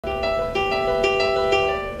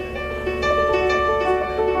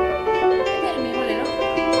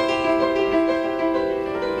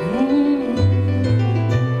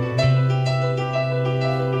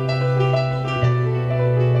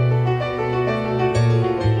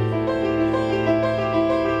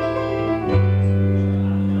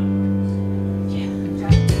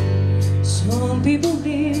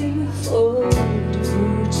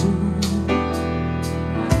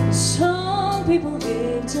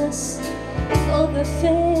just for the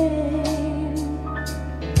fame.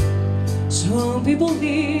 Some people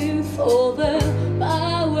live for the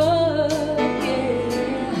power,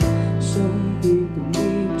 yeah. Some people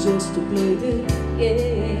live just to play the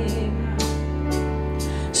game.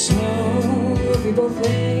 Some people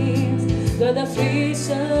think that the free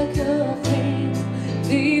circle of things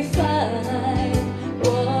define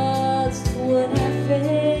what's when I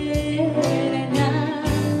fail, and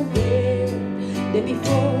I'm there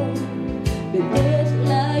before the death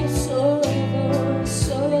life's over,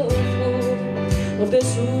 so full of the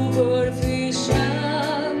superficial.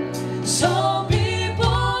 Some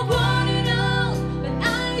people want it all, but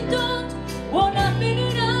I don't wanna be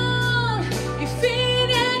it all. If it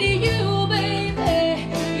ain't you, baby,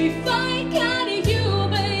 if I got you,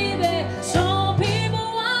 baby. Some people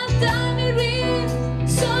want diamond rings,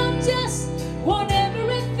 some just want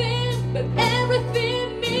everything, but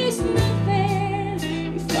everything means nothing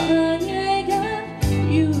if I ain't got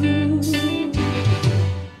you.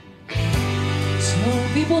 Some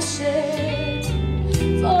people say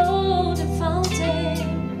for the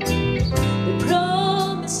fountain, the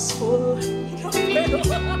promise for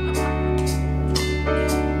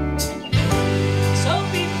some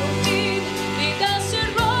people need the dozen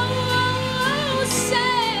roses,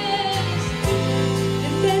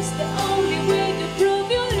 and that's the only way to prove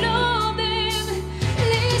you love them.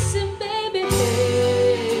 Listen, baby,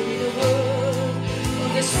 baby, the world on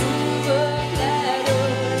the silver platter,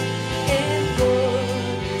 and go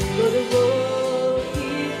the world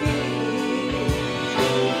give me.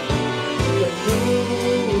 But no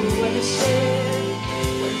one is said,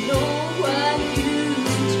 but no one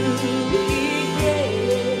used to regret.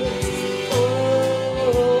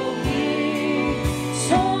 Oh, me.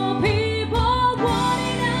 Some people want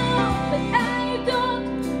it all, but I don't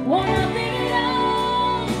wanna be it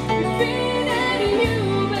all. If it ain't you,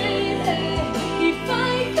 baby, if I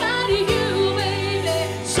got you, baby.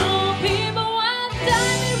 Some people want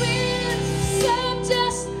diamond rings, some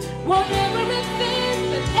just want everything,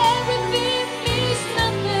 but everything means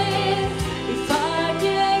nothing if I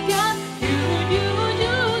ain't got you.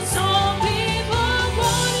 Some people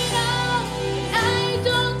want it all, but I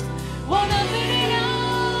don't wanna be it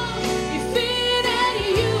all. If it ain't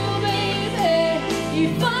you, baby,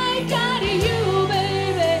 if I got you,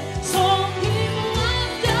 baby. Some people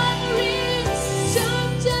want diamond rings,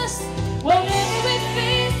 some just want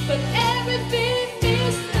everything, but everything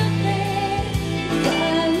means nothing if I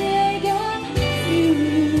ain't got you.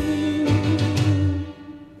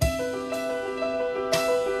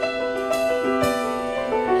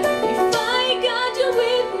 If I got you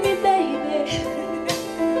with me, baby.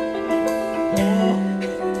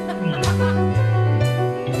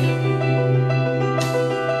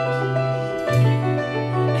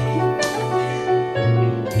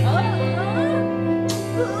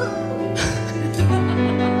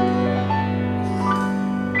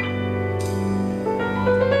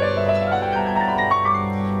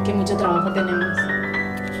 Que mucho trabajo tenemos.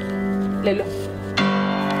 Lelo.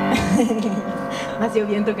 Demasiado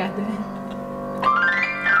bien tocaste.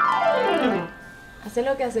 Hace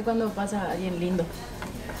lo que hace cuando pasa alguien lindo.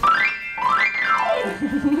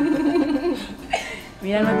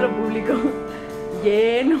 Mira nuestro público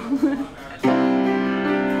lleno.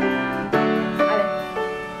 Vale.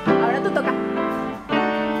 Ahora tú toca.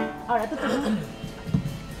 Ahora tú toca.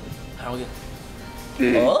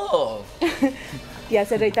 Oh. Y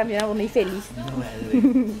hace reír también a uno y feliz. No,